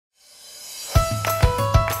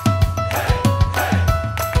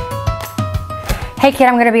Hey kid,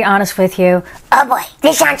 I'm gonna be honest with you. Oh boy,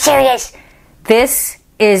 this sounds serious. This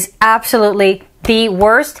is absolutely the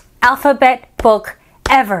worst alphabet book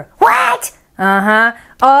ever. What?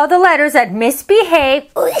 All the letters that misbehave.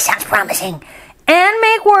 Ooh, this sounds promising. And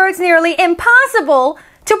make words nearly impossible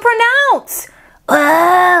to pronounce.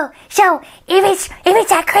 Whoa! So if it's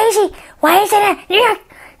that crazy, why is it a New York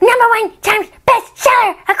 #1 Times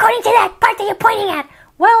bestseller according to that part that you're pointing at?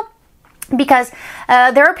 Well, because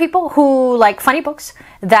there are people who like funny books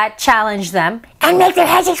that challenge them and make their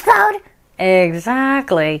heads explode.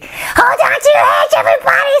 Exactly. Hold on to your heads,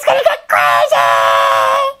 everybody! It's gonna get crazy.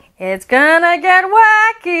 It's gonna get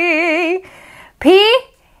wacky. P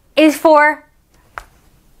is for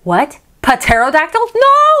what? Pterodactyl?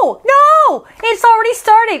 No! It's already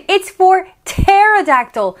started. It's for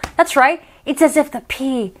pterodactyl. That's right. It's as if the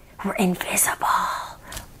P were invisible,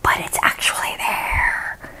 but it's actually there.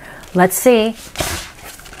 Let's see.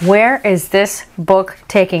 Where is this book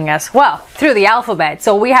taking us? Well, through the alphabet.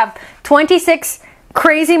 So we have 26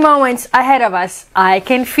 crazy moments ahead of us. I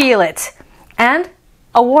can feel it. And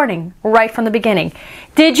a warning right from the beginning.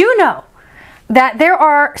 Did you know that there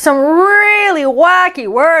are some really wacky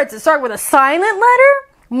words that start with a silent letter?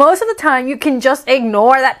 Most of the time you can just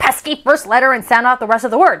ignore that pesky first letter and sound out the rest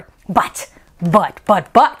of the word. But,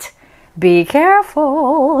 be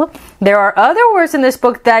careful. There are other words in this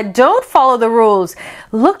book that don't follow the rules.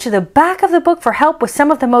 Look to the back of the book for help with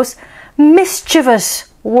some of the most mischievous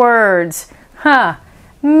words.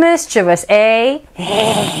 Mischievous, eh?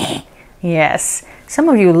 Yes, some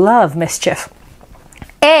of you love mischief.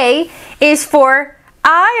 A is for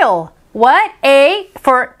aisle. What? A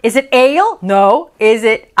for, is it ale? No. Is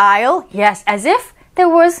it aisle? Yes, as if there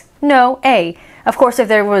was no A. Of course, if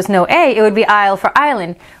there was no A, it would be aisle for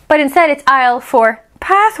island. But instead, it's aisle for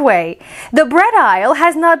pathway. The bread aisle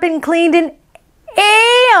has not been cleaned in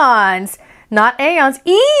aeons. Not aeons,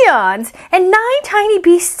 eons. And 9 tiny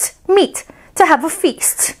beasts meet to have a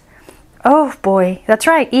feast. Oh boy, that's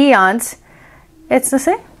right, eons. It's the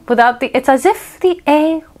same. Without the, it's as if the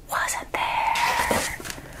A wasn't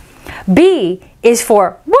there. B is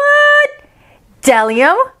for what?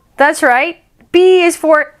 Delium. That's right. B is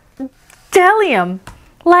for delium.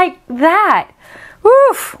 Like that.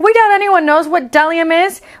 Oof. We doubt anyone knows what delium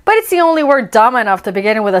is, but it's the only word dumb enough to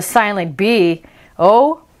begin with a silent B.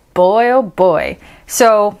 Oh boy, oh boy.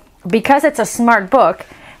 So, because it's a smart book,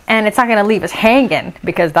 and it's not going to leave us hanging,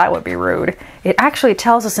 because that would be rude, it actually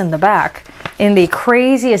tells us in the back, in the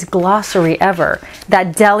craziest glossary ever,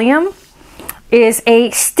 that delium is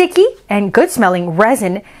a sticky and good-smelling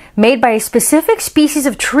resin made by a specific species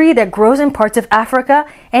of tree that grows in parts of Africa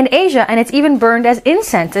and Asia, and it's even burned as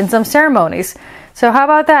incense in some ceremonies. So how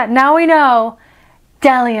about that? Now we know.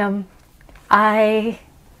 Delium. I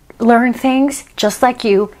learn things just like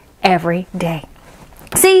you every day.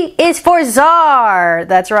 C is for czar.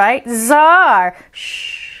 That's right, czar.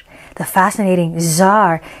 Shh. The fascinating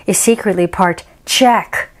czar is secretly part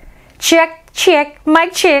Czech. Czech,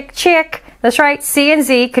 Mike Czech. That's right, C and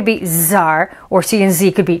Z could be czar, or C and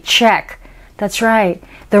Z could be Czech. That's right.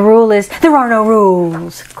 The rule is, there are no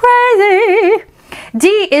rules. Crazy.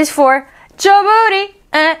 D is for Djibouti.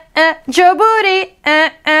 Djibouti.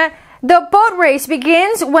 The boat race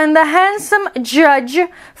begins when the handsome judge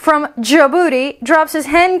from Djibouti drops his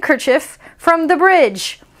handkerchief from the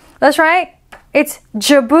bridge. That's right. It's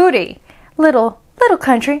Djibouti. Little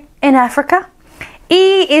country in Africa.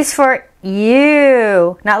 E is for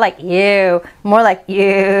you. Not like you. More like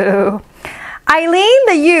you. Eileen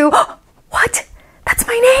the you. What? That's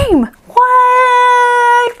my name. What?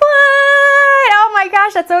 Oh my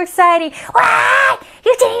gosh, that's so exciting. What?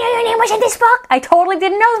 You didn't know your name was in this book? I totally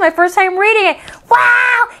didn't know. It was my first time reading it.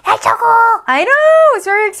 Wow, that's so cool. I know, it's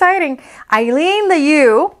very exciting. Eileen the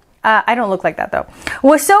ewe, I don't look like that though,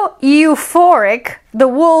 was so euphoric the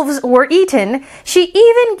wolves were eaten, she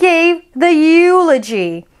even gave the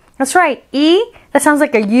eulogy. That's right, E, that sounds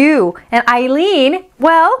like a U. And Eileen,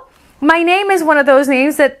 well, my name is one of those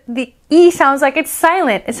names that the E sounds like it's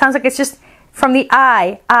silent. It sounds like it's just from the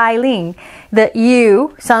I, Eileen. The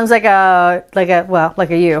U sounds like a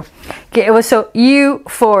U. It was so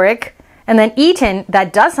euphoric. And then eaten,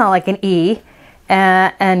 that does sound like an E.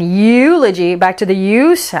 And eulogy, back to the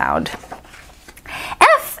U sound.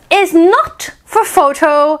 F is not for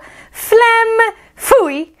photo, phlegm,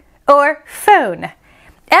 phooey, or phone.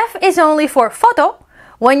 F is only for photo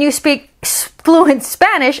when you speak fluent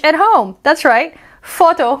Spanish at home. That's right.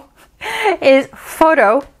 Photo is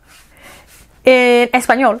photo in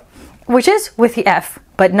Espanol, which is with the F,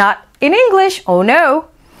 but not in English. Oh no.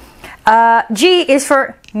 G is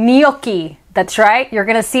for gnocchi. That's right. You're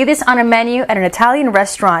going to see this on a menu at an Italian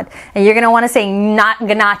restaurant, and you're going to want to say not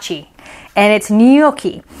ganache. And it's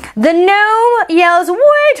gnocchi. The gnome yells,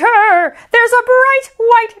 "Waiter! There's a bright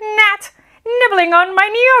white gnat nibbling on my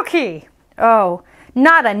gnocchi." Oh,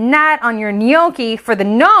 not a gnat on your gnocchi for the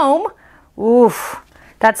gnome. Oof,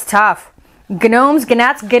 that's tough. Gnomes,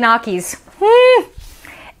 gnats, gnocchis.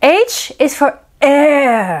 H is for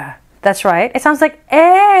air. That's right. It sounds like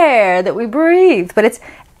air that we breathe, but it's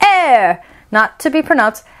air, not to be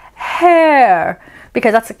pronounced hair,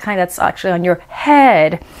 because that's the kind that's actually on your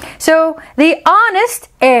head. So the honest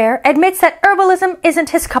air admits that herbalism isn't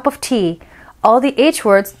his cup of tea. All the H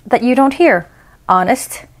words that you don't hear.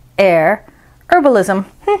 Honest, air, herbalism.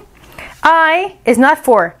 I is not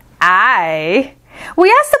for I. We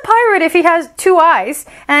asked the pirate if he has 2 eyes,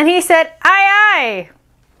 and he said, aye, aye.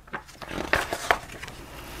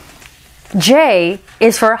 J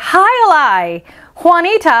is for Highlight.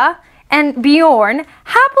 Juanita and Bjorn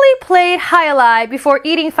happily played Highlight before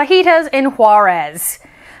eating fajitas in Juarez.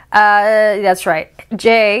 That's right.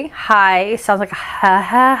 J, hi, sounds like a ha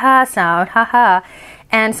ha ha sound, ha ha.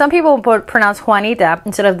 And some people pronounce Juanita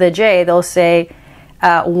instead of the J. They'll say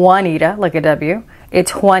Juanita, like a W.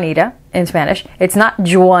 It's Juanita in Spanish. It's not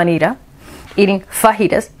Juanita. Eating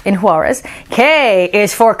fajitas in Juarez. K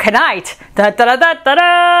is for knight. Da da da da da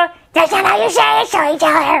da. That's not how you say it,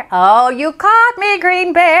 StoryTeller. Oh, you caught me,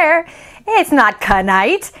 Green Bear. It's not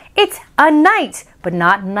knight. It's a knight, but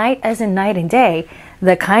not knight as in night and day.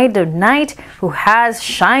 The kind of knight who has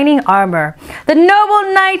shining armor. The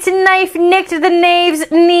noble knight's knife nicked the knave's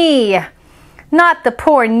knee. Not the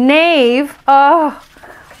poor knave. Oh,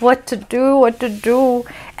 what to do, what to do.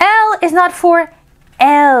 L is not for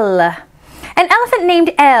L. An elephant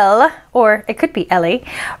named Elle, or it could be Ellie,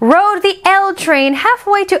 rode the L train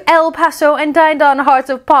halfway to El Paso and dined on hearts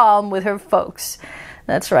of palm with her folks.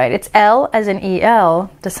 That's right, it's L as in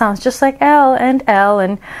E-L. That sounds just like L, and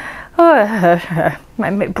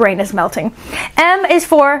my brain is melting. M is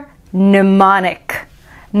for mnemonic.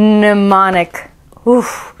 Mnemonic.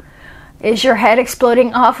 Oof. Is your head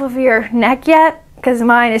exploding off of your neck yet? Because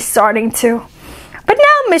mine is starting to. But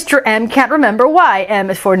now Mr. M can't remember why M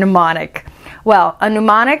is for mnemonic. Well, a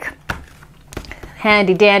mnemonic,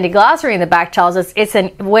 handy dandy glossary in the back tells us it's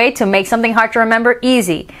a way to make something hard to remember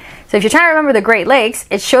easy. So if you're trying to remember the Great Lakes,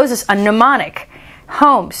 it shows us a mnemonic.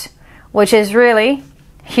 Holmes, which is really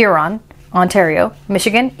Huron, Ontario,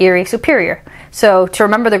 Michigan, Erie, Superior. So to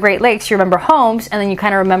remember the Great Lakes, you remember Holmes, and then you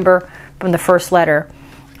kind of remember from the first letter.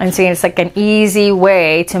 And so it's like an easy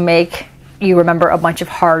way to make you remember a bunch of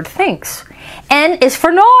hard things. N is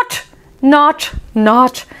for naught. Not.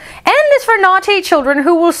 N is for naughty children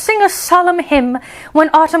who will sing a solemn hymn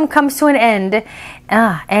when autumn comes to an end.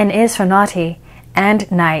 N is for naughty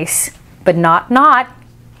and nice, but not.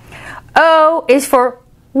 O is for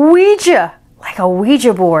Ouija, like a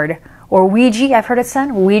Ouija board. Or Ouija, I've heard it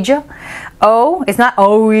said, Ouija. O is not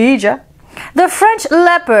Ouija. The French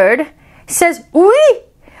leopard says, oui,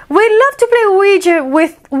 we love to play Ouija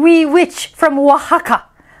with wee witch from Oaxaca.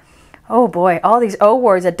 Oh boy, all these O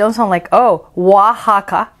words that don't sound like O.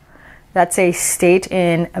 Oaxaca. That's a state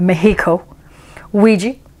in Mexico.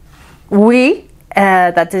 Ouija. Oui.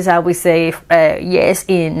 That is how we say yes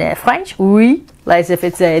in French. Oui. As if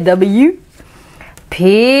it's a W.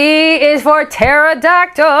 P is for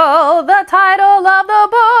Pterodactyl, the title of the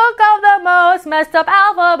book of the most messed up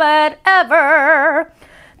alphabet ever.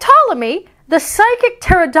 Ptolemy, the psychic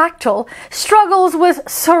pterodactyl, struggles with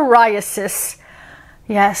psoriasis.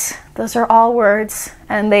 Yes, those are all words,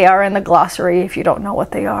 and they are in the glossary if you don't know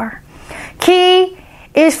what they are. Qui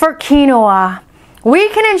is for quinoa. We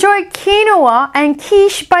can enjoy quinoa and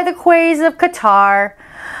quiche by the quays of Qatar.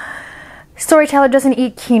 StoryTeller doesn't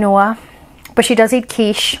eat quinoa, but she does eat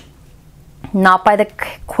quiche. Not by the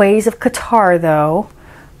quays of Qatar, though.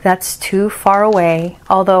 That's too far away,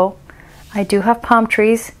 although I do have palm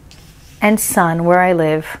trees and sun where I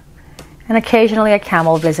live, and occasionally a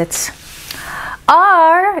camel visits.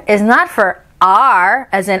 R is not for R,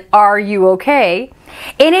 as in are you okay?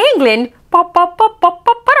 In England,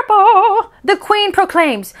 the Queen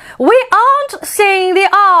proclaims, we aren't saying the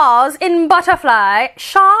R's in butterfly,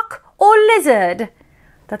 shark, or lizard.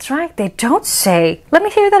 That's right, they don't say. Let me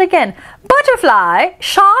hear that again. Butterfly,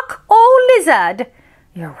 shark, or lizard.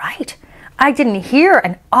 You're right. I didn't hear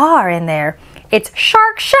an R in there. It's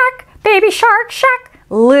Shark Shack, Baby Shark Shack,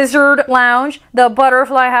 Lizard Lounge, the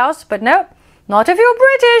Butterfly House. But nope, not if you're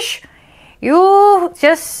British. You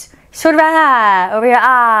just sort of over your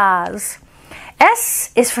eyes.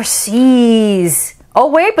 S is for seas. Oh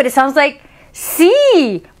wait, but it sounds like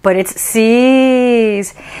sea, but it's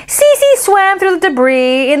seas. Cece swam through the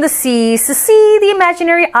debris in the seas to see the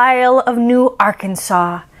imaginary Isle of New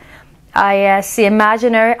Arkansas. Ah yes, the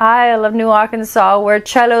imaginary Isle of New Arkansas, where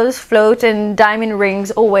cellos float and diamond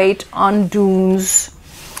rings await on dunes.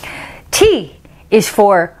 T is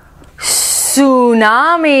for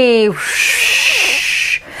tsunami.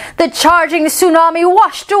 The charging tsunami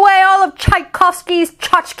washed away all of Tchaikovsky's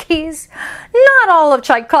tchotchkes. Not all of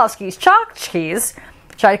Tchaikovsky's tchotchkes.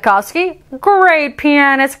 Tchaikovsky, great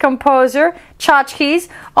pianist, composer. Tchotchkes,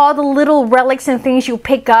 all the little relics and things you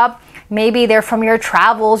pick up. Maybe they're from your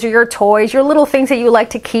travels or your toys, your little things that you like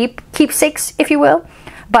to keep, keepsakes, if you will.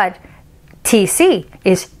 But TC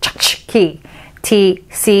is tchotchke.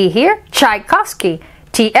 TC here, Tchaikovsky.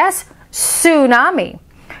 TS, tsunami.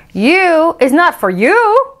 U is not for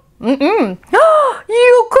you. You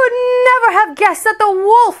could never have guessed that the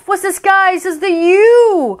wolf was disguised as the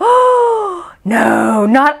U. No,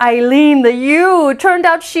 not Eileen the U. Turned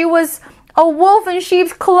out she was a wolf in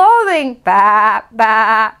sheep's clothing. Bah,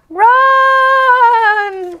 bah,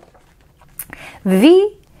 run.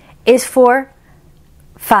 V is for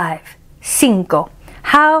 5, cinco.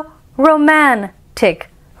 How romantic.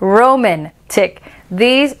 Romantic.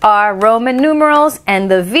 These are Roman numerals,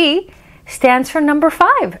 and the V stands for number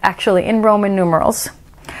 5, actually, in Roman numerals.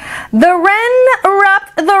 The wren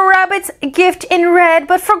wrapped the rabbit's gift in red,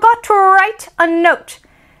 but forgot to write a note.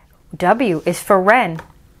 W is for wren.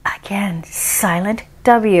 Again, silent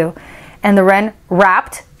W. And the wren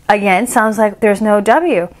wrapped, again, sounds like there's no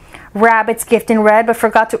W. Rabbit's gift in red, but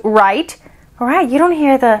forgot to write. Right, you don't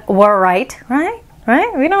hear the right, right?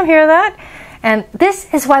 Right? We don't hear that. And this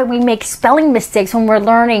is why we make spelling mistakes when we're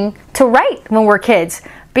learning to write when we're kids.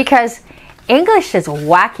 Because English is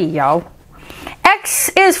wacky, yo. X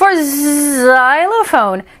is for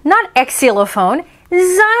xylophone, not xylophone,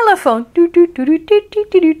 xylophone.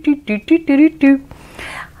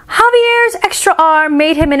 Javier's extra R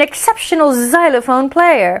made him an exceptional xylophone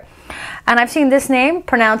player. And I've seen this name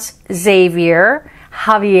pronounced Xavier,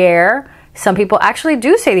 Javier. Some people actually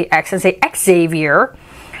do say the X and say Xavier.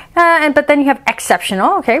 But then you have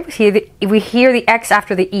exceptional, okay? We hear the X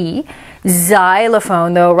after the E.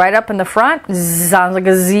 Xylophone, though, right up in the front, sounds like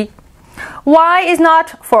a Z. Y is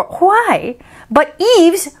not for why, but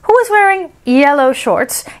Eves, who is wearing yellow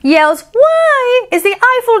shorts, yells, "Why is the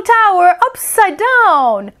Eiffel Tower upside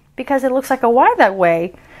down?" Because it looks like a Y that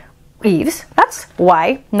way. Eves, that's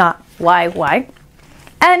Y, not Y.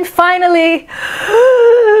 And finally,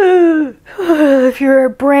 if your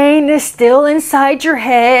brain is still inside your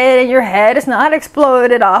head and your head is not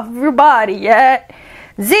exploded off of your body yet,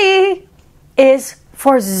 Z is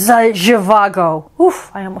for Zhivago.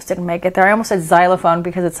 Oof, I almost didn't make it there. I almost said xylophone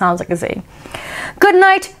because it sounds like a Z. Good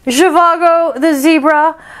night, Zhivago the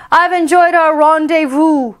zebra. I've enjoyed our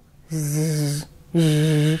rendezvous.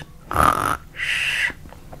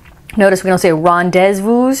 Notice we don't say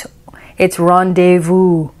rendezvous. It's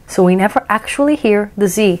rendezvous. So we never actually hear the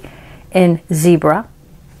Z in zebra.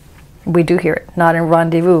 We do hear it, not in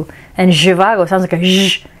rendezvous. And Zhivago sounds like a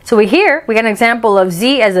zh. So we get an example of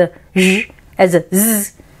Z as a zh, as a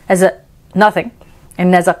z, as a nothing,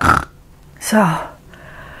 and as a so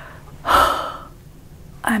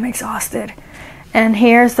I'm exhausted. And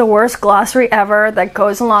here's the worst glossary ever that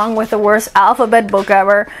goes along with the worst alphabet book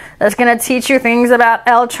ever. That's going to teach you things about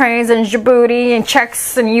L trains and Djibouti and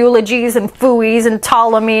checks and eulogies and fooey and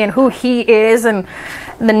Ptolemy and who he is and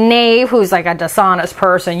the knave, who's like a dishonest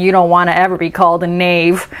person. You don't want to ever be called a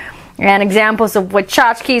knave. And examples of what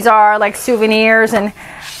tchotchkes are, like souvenirs, and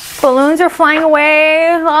balloons are flying away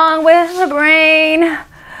along with the brain.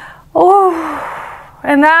 Oh,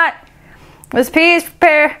 and that was P's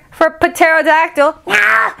for Pterodactyl.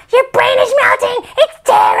 No, your brain is melting. It's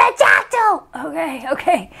pterodactyl.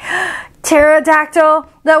 Okay. Pterodactyl,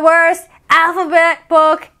 the worst alphabet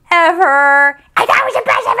book ever. I thought it was the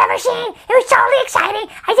best I've ever seen. It was totally exciting.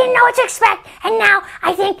 I didn't know what to expect. And now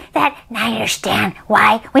I think that I understand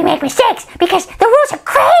why we make mistakes. Because the rules are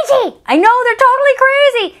crazy. I know, they're totally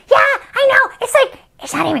crazy. Yeah, I know. It's like,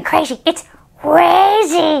 it's not even crazy. It's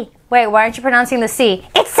crazy. Wait, why aren't you pronouncing the C?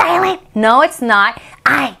 It's silent. No, it's not.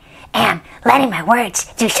 I am letting my words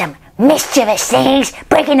do some mischievous things,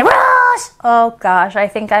 breaking the rules. Oh gosh, I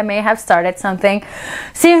think I may have started something.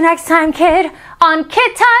 See you next time, kid, on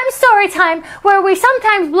KidTime StoryTime, where we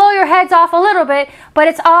sometimes blow your heads off a little bit, but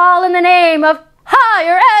it's all in the name of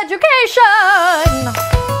higher education.